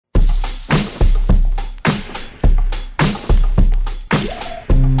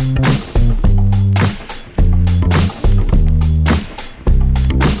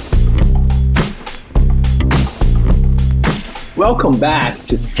Welcome back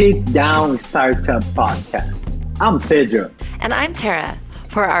to Sit Down Startup Podcast. I'm Pedro. And I'm Tara.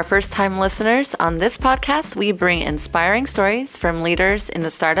 For our first-time listeners, on this podcast, we bring inspiring stories from leaders in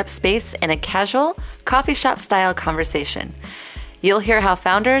the startup space in a casual, coffee shop-style conversation. You'll hear how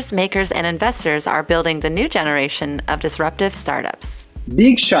founders, makers, and investors are building the new generation of disruptive startups.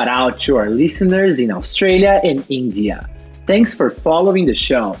 Big shout out to our listeners in Australia and India. Thanks for following the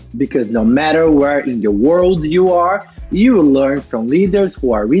show, because no matter where in the world you are, you will learn from leaders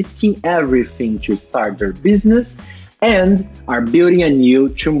who are risking everything to start their business and are building a new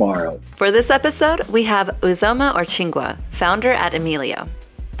tomorrow. For this episode, we have Uzoma Orchingwa, founder at Emilio.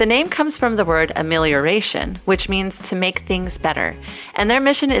 The name comes from the word amelioration, which means to make things better, and their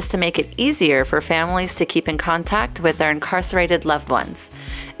mission is to make it easier for families to keep in contact with their incarcerated loved ones.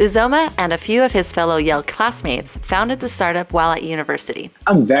 Uzoma and a few of his fellow Yale classmates founded the startup while at university.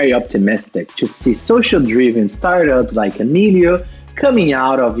 I'm very optimistic to see social-driven startups like Emilio coming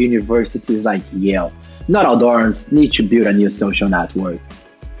out of universities like Yale. Not all dorms need to build a new social network.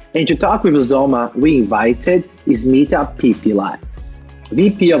 And to talk with Uzoma, we invited Smita Pipilai,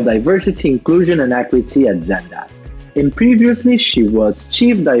 VP of Diversity, Inclusion and Equity at Zendesk. And previously, she was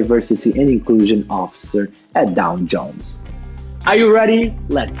Chief Diversity and Inclusion Officer at Dow Jones. Are you ready?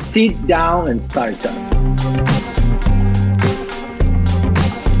 Let's sit down and start up.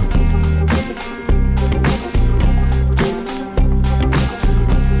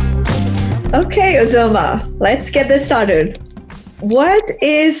 Okay, Uzoma, let's get this started. What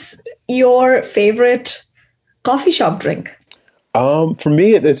is your favorite coffee shop drink? For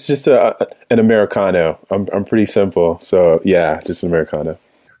me, it's just an Americano. I'm pretty simple. So yeah, just an Americano.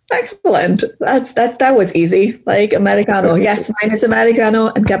 Excellent. That was easy. Like Americano. Yes, mine is Americano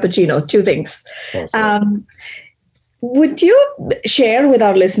and cappuccino, two things. Awesome. Would you share with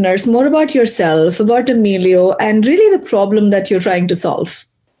our listeners more about yourself, about Emilio, and really the problem that you're trying to solve?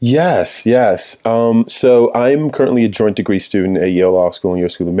 Yes. So I'm currently a joint degree student at Yale Law School and Yale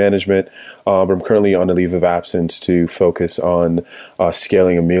School of Management, but I'm currently on a leave of absence to focus on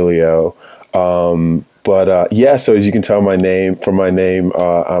scaling Emilio. So as you can tell from my name,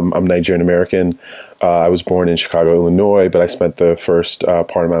 I'm Nigerian American. I was born in Chicago, Illinois, but I spent the first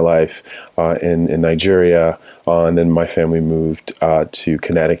part of my life in Nigeria, and then my family moved to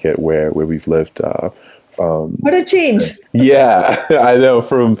Connecticut, where we've lived. What a change. Yeah, I know,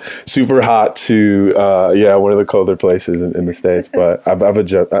 from super hot to, one of the colder places in the States, but I've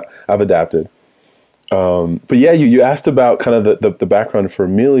adapted. But yeah, you asked about kind of the background for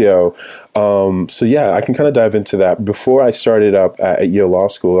Emilio. I can kind of dive into that. Before I started up at Yale Law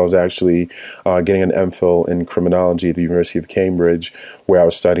School, I was actually getting an MPhil in criminology at the University of Cambridge, where I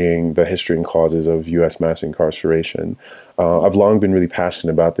was studying the history and causes of U.S. mass incarceration. I've long been really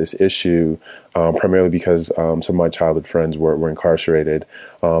passionate about this issue, primarily because some of my childhood friends were incarcerated.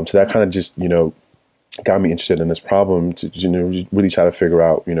 So that kind of just, got me interested in this problem to really try to figure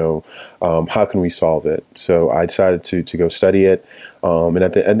out, how can we solve it? So I decided to go study it. And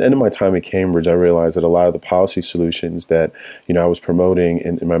at the end of my time at Cambridge, I realized that a lot of the policy solutions that, I was promoting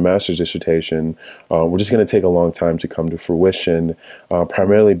in my master's dissertation were just going to take a long time to come to fruition,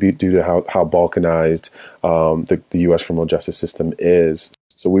 primarily due to how balkanized the U.S. criminal justice system is.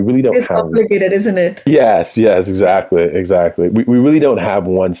 So we really don't have... It's complicated, isn't it? Yes, exactly. We really don't have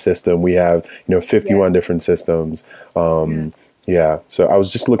one system. We have, 51 different systems. So I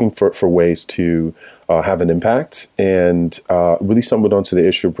was just looking for ways to have an impact, and really stumbled onto the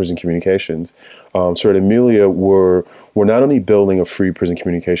issue of prison communications. So at Emilio, we're not only building a free prison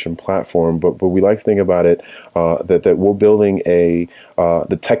communication platform, but we like to think about it that we're building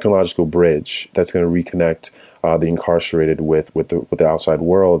the technological bridge that's going to reconnect the incarcerated with the outside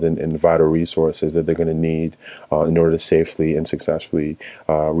world and vital resources that they're going to need in order to safely and successfully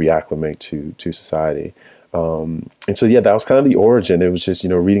reacclimate to society. That was kind of the origin. It was just,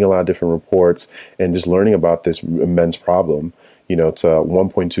 reading a lot of different reports and just learning about this immense problem. It's a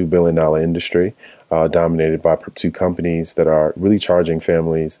 $1.2 billion industry dominated by two companies that are really charging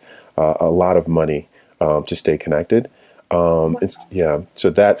families a lot of money to stay connected. So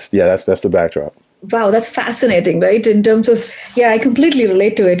that's the backdrop. Wow, that's fascinating, right? In terms of, I completely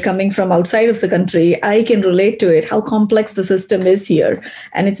relate to it coming from outside of the country. I can relate to it, how complex the system is here.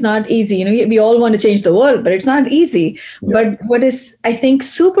 And it's not easy. We all want to change the world, but it's not easy. Yeah. But what is, I think,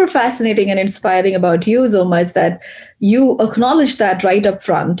 super fascinating and inspiring about you, Uzoma, is that you acknowledge that right up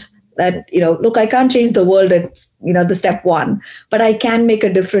front. That, look, I can't change the world at, the step one, but I can make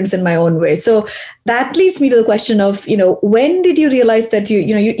a difference in my own way. So that leads me to the question of, when did you realize that you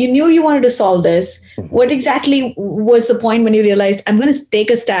knew you wanted to solve this? What exactly was the point when you realized I'm going to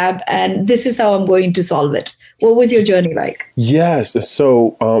take a stab and this is how I'm going to solve it? What was your journey like? Yes.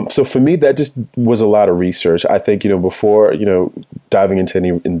 So for me, that just was a lot of research. I think, before, diving into any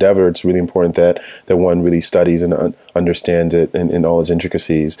endeavor, it's really important that one really studies and understands it in all its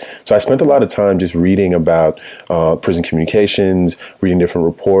intricacies. So I spent a lot of time just reading about prison communications, reading different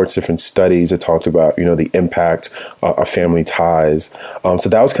reports, different studies that talked about, the impact of family ties. So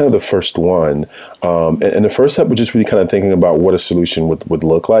that was kind of the first one. And the first step was just really kind of thinking about what a solution would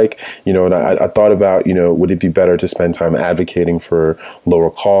look like, and I thought about, would it be better to spend time advocating for lower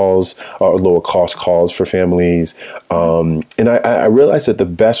cost calls for families. And I realized that the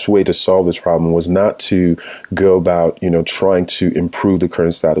best way to solve this problem was not to go about, trying to improve the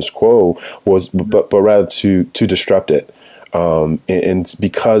current status quo, but rather to disrupt it. And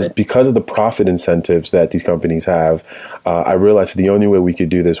because of the profit incentives that these companies have, I realized that the only way we could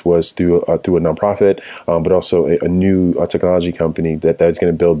do this was through a nonprofit, but also a new technology company that's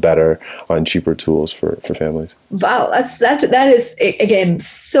going to build better and cheaper tools for families. Wow, that is again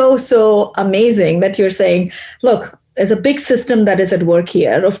so amazing that you're saying, look, there's a big system that is at work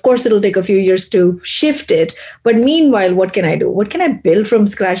here. Of course, it'll take a few years to shift it. But meanwhile, what can I do? What can I build from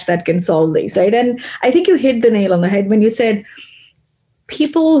scratch that can solve these, right? And I think you hit the nail on the head when you said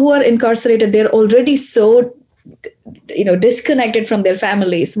people who are incarcerated, they're already so disconnected from their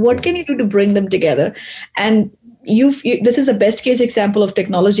families. What can you do to bring them together? And this is the best case example of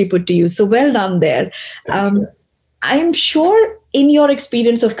technology put to use. So well done there. I'm sure in your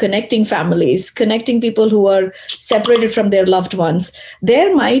experience of connecting families, connecting people who are separated from their loved ones,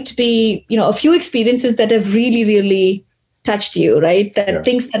 there might be, a few experiences that have really, really touched you, right?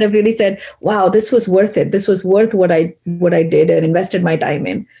 Things that have really said, wow, this was worth it. This was worth what I did and invested my time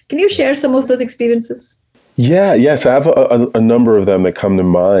in. Can you share some of those experiences? Yes, I have a number of them that come to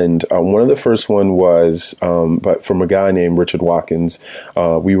mind. One of the first one was but from a guy named Richard Watkins.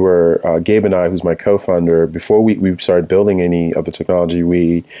 We were, Gabe and I, who's my co-founder, before we started building any of the technology,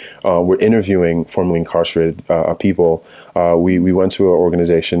 we were interviewing formerly incarcerated people. We went to an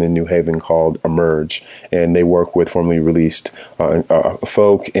organization in New Haven called Emerge, and they work with formerly released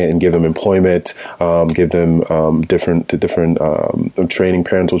folk and give them employment, give them different training,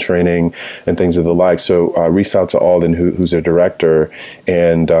 parental training, and things of the like. So reached out to Alden, who's their director,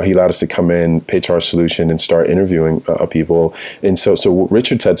 and he allowed us to come in, pitch our solution, and start interviewing people. And so what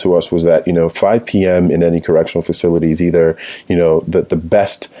Richard said to us was that 5 p.m. in any correctional facility is either the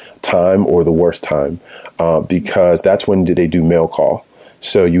best time or the worst time, because that's when they do mail call.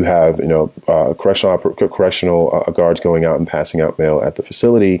 So you have, correctional guards going out and passing out mail at the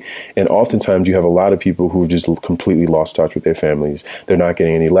facility. And oftentimes you have a lot of people who've just completely lost touch with their families. They're not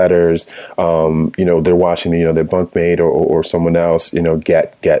getting any letters. They're watching, their bunkmate or someone else,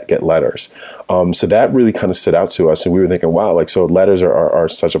 get letters. So that really kind of stood out to us. And we were thinking, wow, so letters are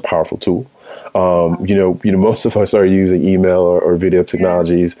such a powerful tool. Most of us are using email or video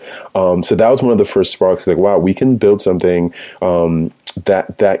technologies. So that was one of the first sparks. Like, wow, we can build something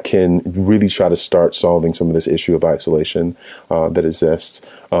that can really try to start solving some of this issue of isolation that exists.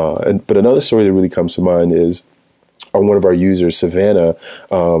 But another story that really comes to mind is one of our users, Savannah.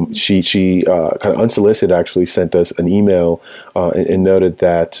 She kind of unsolicited actually sent us an email and noted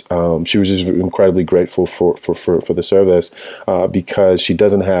that she was just incredibly grateful for the service because she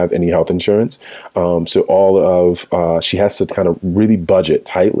doesn't have any health insurance. So she has to kind of really budget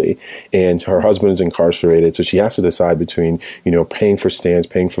tightly, and her husband is incarcerated, so she has to decide between paying for stamps,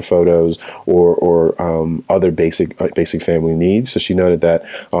 paying for photos, or other basic family needs. So she noted that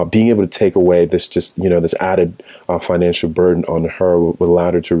being able to take away this this added financial burden on her will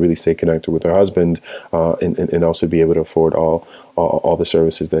allow her to really stay connected with her husband and also be able to afford all the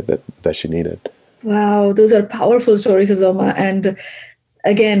services that she needed. Wow, those are powerful stories, Uzoma. And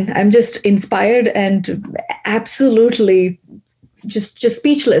again, I'm just inspired and absolutely just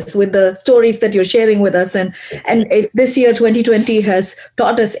speechless with the stories that you're sharing with us. And if this year 2020 has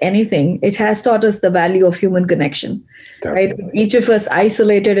taught us anything, it has taught us the value of human connection. Definitely. Right? Each of us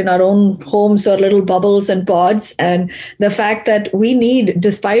isolated in our own homes or little bubbles and pods, and the fact that we need,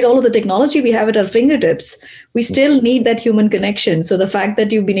 despite all of the technology we have at our fingertips, we still need that human connection. So the fact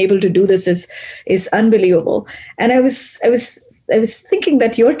that you've been able to do this is unbelievable. And I was thinking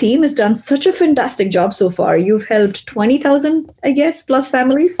that your team has done such a fantastic job so far. You've helped 20,000, I guess, plus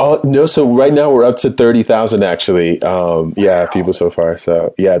families. Oh no! So right now we're up to 30,000 actually. People so far.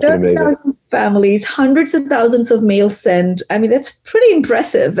 So yeah, it's been amazing. Families, hundreds of thousands of mail sent. I mean, that's pretty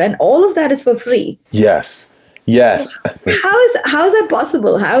impressive, and all of that is for free. Yes. How is that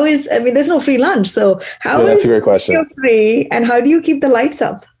possible? There's no free lunch. So that's a great question. Free, and how do you keep the lights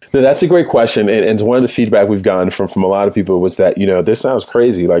up? No, that's a great question. And one of the feedback we've gotten from a lot of people was that, this sounds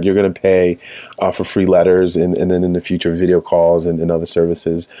crazy. Like you're going to pay for free letters and then in the future video calls and other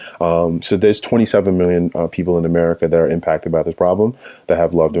services. So there's 27 million people in America that are impacted by this problem that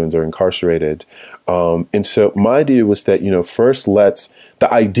have loved ones or incarcerated. And so my idea was that, first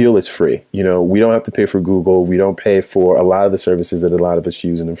the ideal is free. We don't have to pay for Google. We don't pay for a lot of the services that a lot of us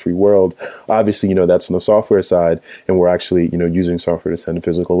use in the free world. Obviously, that's on the software side, and we're actually, using software to send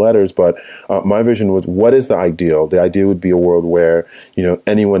physical letters. But my vision was, what is the ideal? The ideal would be a world where,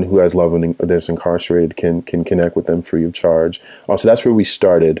 anyone who has loved one that's incarcerated can connect with them free of charge. So that's where we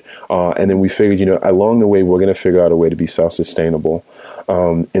started. And then we figured, along the way, we're going to figure out a way to be self-sustainable.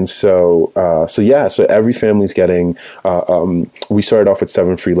 So every family's getting, we started off with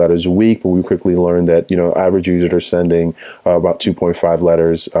 7 free letters a week, but we quickly learned that, average users are sending about 2.5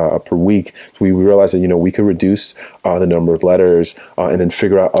 letters per week. So we realized that, we could reduce the number of letters and then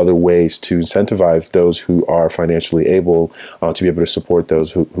figure out other ways to incentivize those who are financially able to be able to support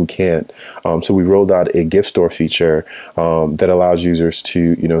those who can't. So we rolled out a gift store feature that allows users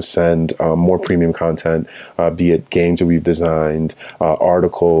to, send more premium content, be it games that we've designed,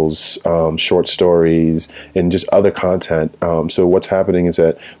 articles, short stories, and just other content. So what's happening is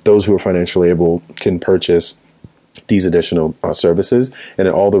that those who are financially able can purchase these additional services, and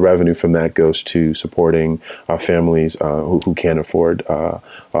then all the revenue from that goes to supporting families who can't afford to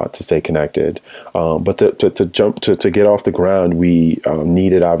stay connected. But to get off the ground, we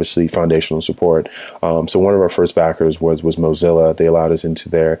needed obviously foundational support. So one of our first backers was Mozilla. They allowed us into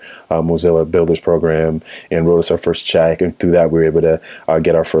their Mozilla Builders program and wrote us our first check, and through that we were able to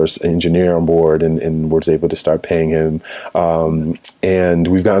get our first engineer on board and was able to start paying him. And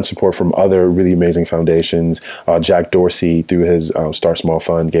we've gotten support from other really amazing foundations. Jack Dorsey, through his Start Small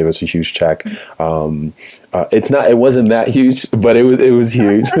Fund, gave us a huge check. It wasn't that huge, but it was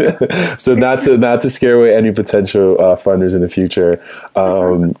huge. So not to scare away any potential funders in the future.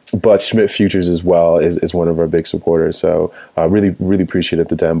 But Schmidt Futures as well is one of our big supporters. So really, really appreciative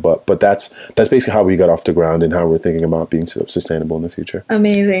to them. But that's basically how we got off the ground and how we're thinking about being sustainable in the future.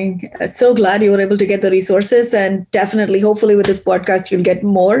 Amazing. So glad you were able to get the resources, and definitely, hopefully with this podcast, you'll get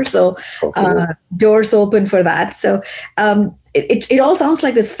more. So doors open for that. So it all sounds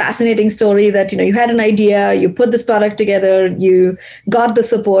like this fascinating story that, you had an idea, you put this product together, you got the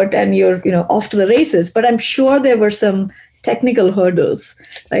support, and you're, off to the races. But I'm sure there were some technical hurdles,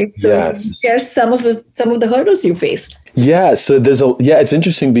 right? So yes. Share some of the hurdles you faced. Yeah. So it's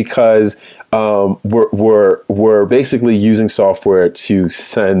interesting because we're basically using software to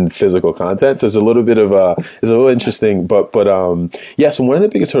send physical content. So it's a little interesting, but so one of the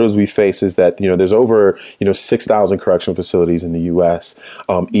biggest hurdles we face is that, there's over, 6,000 correctional facilities in the US.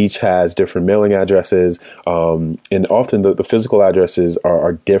 Each has different mailing addresses. And often the physical addresses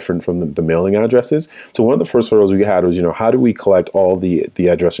are different from the mailing addresses. So one of the first hurdles we had was, how do we collect all the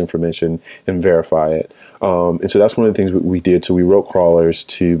address information and verify it? And so that's one of the things we did. So we wrote crawlers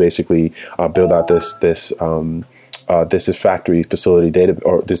to basically build out this factory facility data,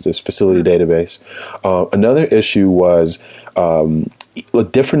 or this facility database. Another issue was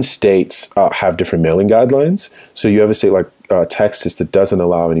different states have different mailing guidelines. So you have a state like Texas that doesn't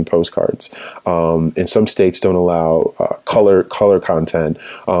allow any postcards. And some states don't allow color content.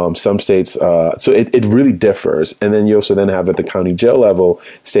 Some states, so it really differs. And then you also then have at the county jail level,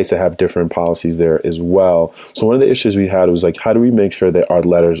 states that have different policies there as well. So one of the issues we had was how do we make sure that our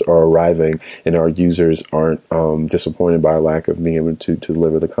letters are arriving and our users aren't disappointed by a lack of being able to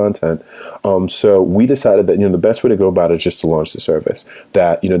deliver the content. So we decided that, the best way to go about it is just to launch the service.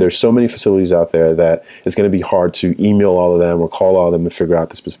 That, there's so many facilities out there that it's going to be hard to email all of them or call all of them to figure out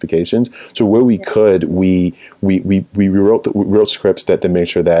the specifications. So where we could, we wrote scripts that made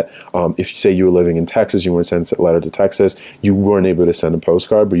sure that if you say you were living in Texas, you want to send a letter to Texas, you weren't able to send a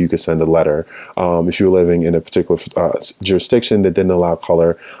postcard, but you could send a letter. If you were living in a particular jurisdiction that didn't allow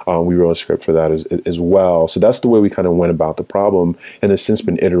color, we wrote a script for that as well. So that's the way we kind of went about the problem, and has since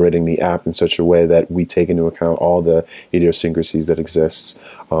been iterating the app in such a way that we take into account all the idiosyncrasies that exists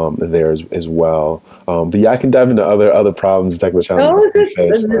there as well. But yeah, I can dive into other problems, technical challenges.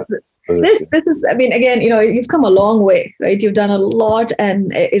 This is, I mean, again, you've come a long way, right? You've done a lot,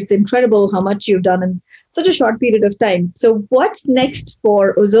 and it's incredible how much you've done in such a short period of time. So what's next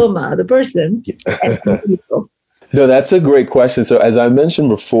for Uzoma, the person? No, that's a great question. So as I mentioned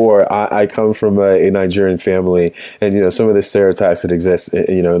before, I come from a Nigerian family, and, some of the stereotypes that exist,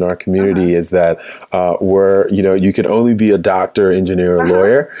 in our community is that you can only be a doctor, engineer, or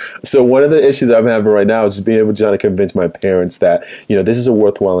lawyer. So one of the issues I'm having right now is just being able to try to convince my parents that, this is a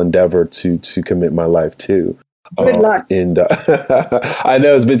worthwhile endeavor to commit my life to. Good luck. And I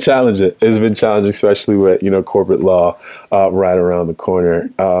know it's been challenging. It's been challenging, especially with, corporate law right around the corner.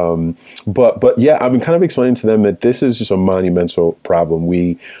 But yeah, I've been kind of explaining to them that this is just a monumental problem.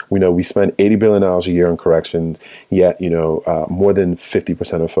 We know we spend $80 billion a year on corrections, yet, more than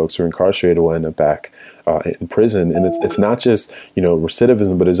 50% of folks who are incarcerated will end up back in prison. And it's not just,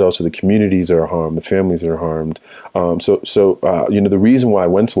 recidivism, but it's also the communities that are harmed, the families that are harmed. So the reason why I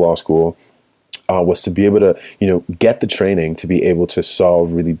went to law school was to be able to, get the training to be able to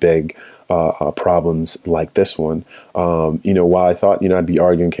solve really big problems like this one. While I thought, I'd be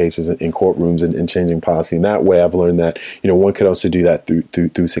arguing cases in courtrooms and changing policy in that way, I've learned that, one could also do that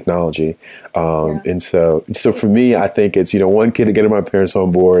through technology. And so for me, I think it's, one kid getting my parents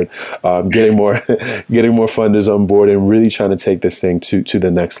on board, getting more funders on board, and really trying to take this thing to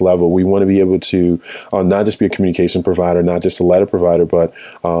the next level. We want to be able to not just be a communication provider, not just a letter provider, but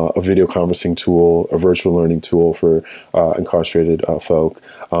a video conferencing tool, a virtual learning tool for incarcerated folk,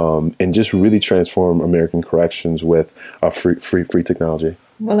 and just really transform American corrections with free technology.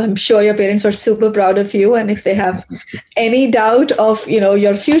 Well, I'm sure your parents are super proud of you. And if they have any doubt of,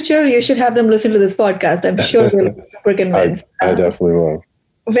 your future, you should have them listen to this podcast. I'm sure they'll be super convinced. I definitely will.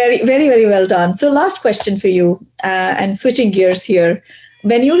 Very, very, very well done. So last question for you, and switching gears here.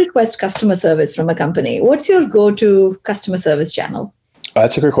 When you request customer service from a company, what's your go-to customer service channel?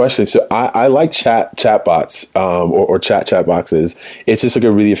 That's a great question. So I like chat bots or chat boxes. It's just like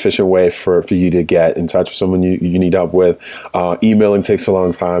a really efficient way for you to get in touch with someone you need help with. Emailing takes a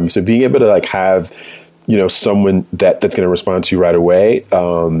long time. So being able to have someone that's going to respond to you right away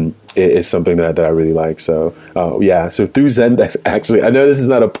is something that I really like. So so through Zendesk, actually, I know this is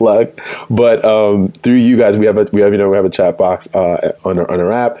not a plug, but through you guys, we have a chat box on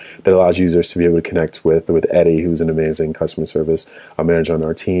our app that allows users to be able to connect with Eddie, who's an amazing customer service manager on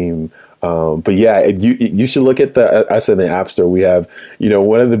our team. But yeah, you should look at I said in the App Store, we have,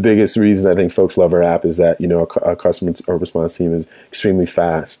 one of the biggest reasons I think folks love our app is that, our customer or response team is extremely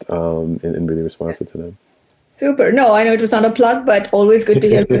fast and really responsive to them. Super. No, I know it was not a plug, but always good to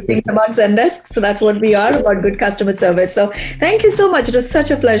hear good things about Zendesk. So that's what we are, about good customer service. So thank you so much. It was such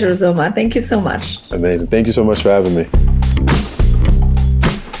a pleasure, Uzoma. Thank you so much. Amazing. Thank you so much for having me.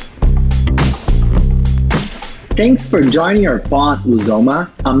 Thanks for joining our pod, Uzoma.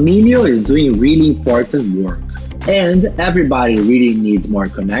 Emilio is doing really important work, and everybody really needs more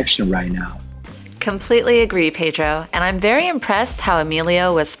connection right now. Completely agree, Pedro. And I'm very impressed how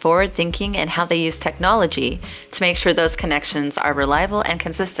Emilio was forward-thinking and how they use technology to make sure those connections are reliable and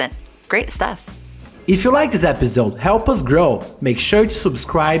consistent. Great stuff. If you like this episode, help us grow. Make sure to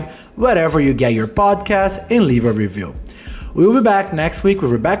subscribe wherever you get your podcast and leave a review. We'll be back next week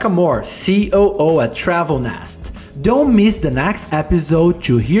with Rebecca Moore, COO at Travel Nest. Don't miss the next episode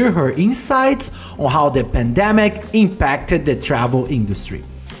to hear her insights on how the pandemic impacted the travel industry.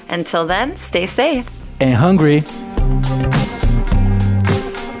 Until then, stay safe and hungry.